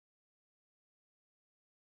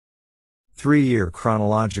3-year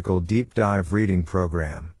chronological deep dive reading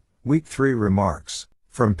program. Week 3 remarks.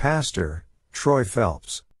 From Pastor Troy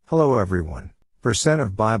Phelps. Hello everyone. Percent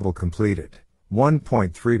of Bible completed.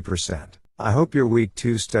 1.3%. I hope your Week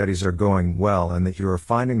 2 studies are going well and that you are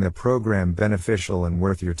finding the program beneficial and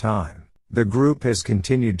worth your time. The group has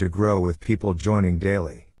continued to grow with people joining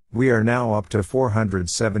daily. We are now up to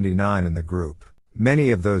 479 in the group. Many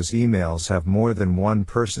of those emails have more than one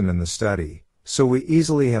person in the study, so we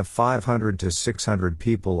easily have 500 to 600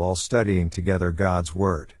 people all studying together God's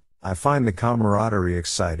Word. I find the camaraderie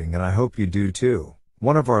exciting and I hope you do too.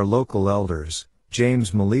 One of our local elders,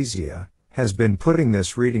 James Malaysia, has been putting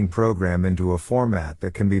this reading program into a format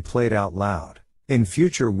that can be played out loud. In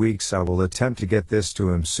future weeks I will attempt to get this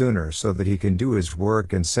to him sooner so that he can do his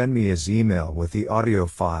work and send me his email with the audio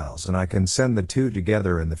files and I can send the two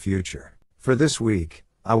together in the future. For this week,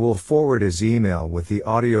 I will forward his email with the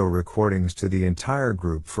audio recordings to the entire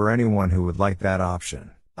group for anyone who would like that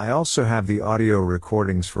option. I also have the audio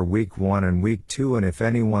recordings for Week 1 and Week 2, and if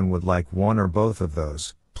anyone would like one or both of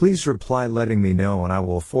those, please reply letting me know and I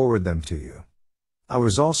will forward them to you. I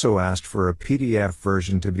was also asked for a PDF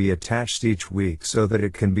version to be attached each week so that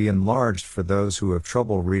it can be enlarged for those who have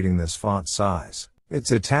trouble reading this font size.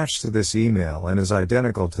 It's attached to this email and is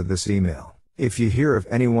identical to this email. If you hear of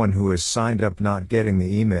anyone who is signed up not getting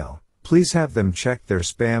the email, please have them check their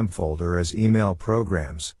spam folder, as email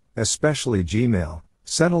programs, especially Gmail,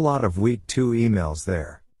 send a lot of Week 2 emails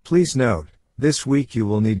there. Please note, this week you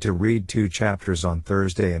will need to read 2 chapters on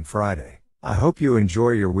Thursday and Friday. I hope you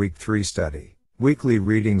enjoy your Week 3 study. Weekly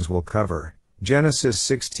readings will cover Genesis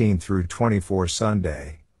 16 through 24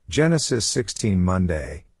 Sunday, Genesis 16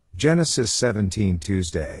 Monday, Genesis 17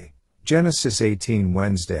 Tuesday, Genesis 18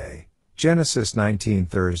 Wednesday, Genesis 19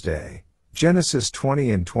 Thursday, Genesis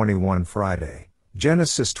 20 and 21 Friday,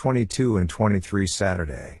 Genesis 22 and 23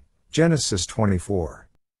 Saturday, Genesis 24.